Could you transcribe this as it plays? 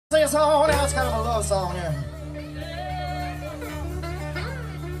play a song, now it's kind of a love song here.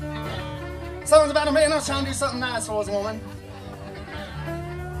 Song's about a man who's trying to do something nice for his woman.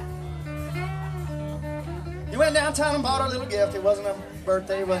 He went downtown and bought her a little gift. It wasn't a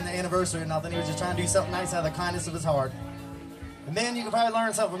birthday, it wasn't an anniversary or nothing. He was just trying to do something nice out of the kindness of his heart. And then you can probably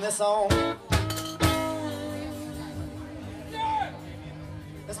learn something from this song.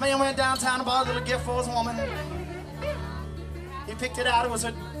 This man went downtown and bought a little gift for his woman. He picked it out. It was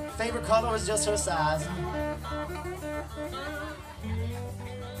her favorite color. It was just her size.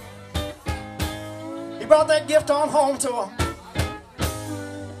 He brought that gift on home to her.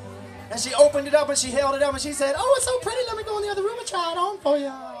 And she opened it up and she held it up and she said, "Oh, it's so pretty. Let me go in the other room and try it on for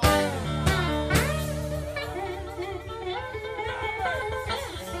you."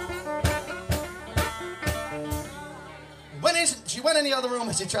 She went in the other room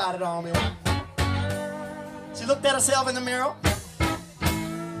and she tried it on me. She looked at herself in the mirror.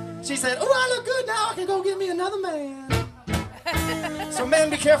 She said, "Oh, I look good now. I can go get me another man." So men,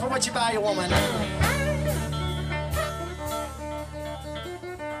 be careful what you buy your woman.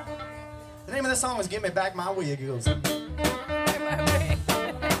 The name of this song is "Gimme Back My Wig." It goes,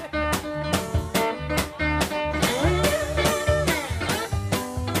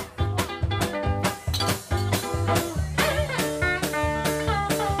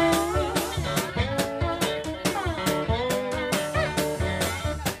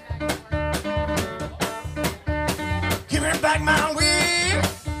 "Give me back my wig,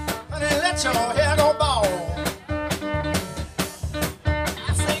 honey, let your hair go bald.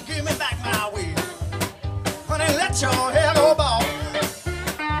 I say, give me back my wig, honey, let your hair go bald.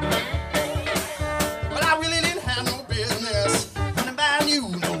 Well, I really didn't have no business, honey, buying you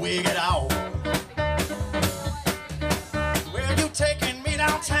no wig at all. Well, you taking me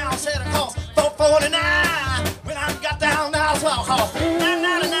downtown, said it cost $4.49. When I got down, now it's what it cost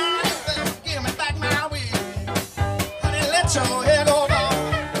 $9.99. Give me back my wig, honey, let your hair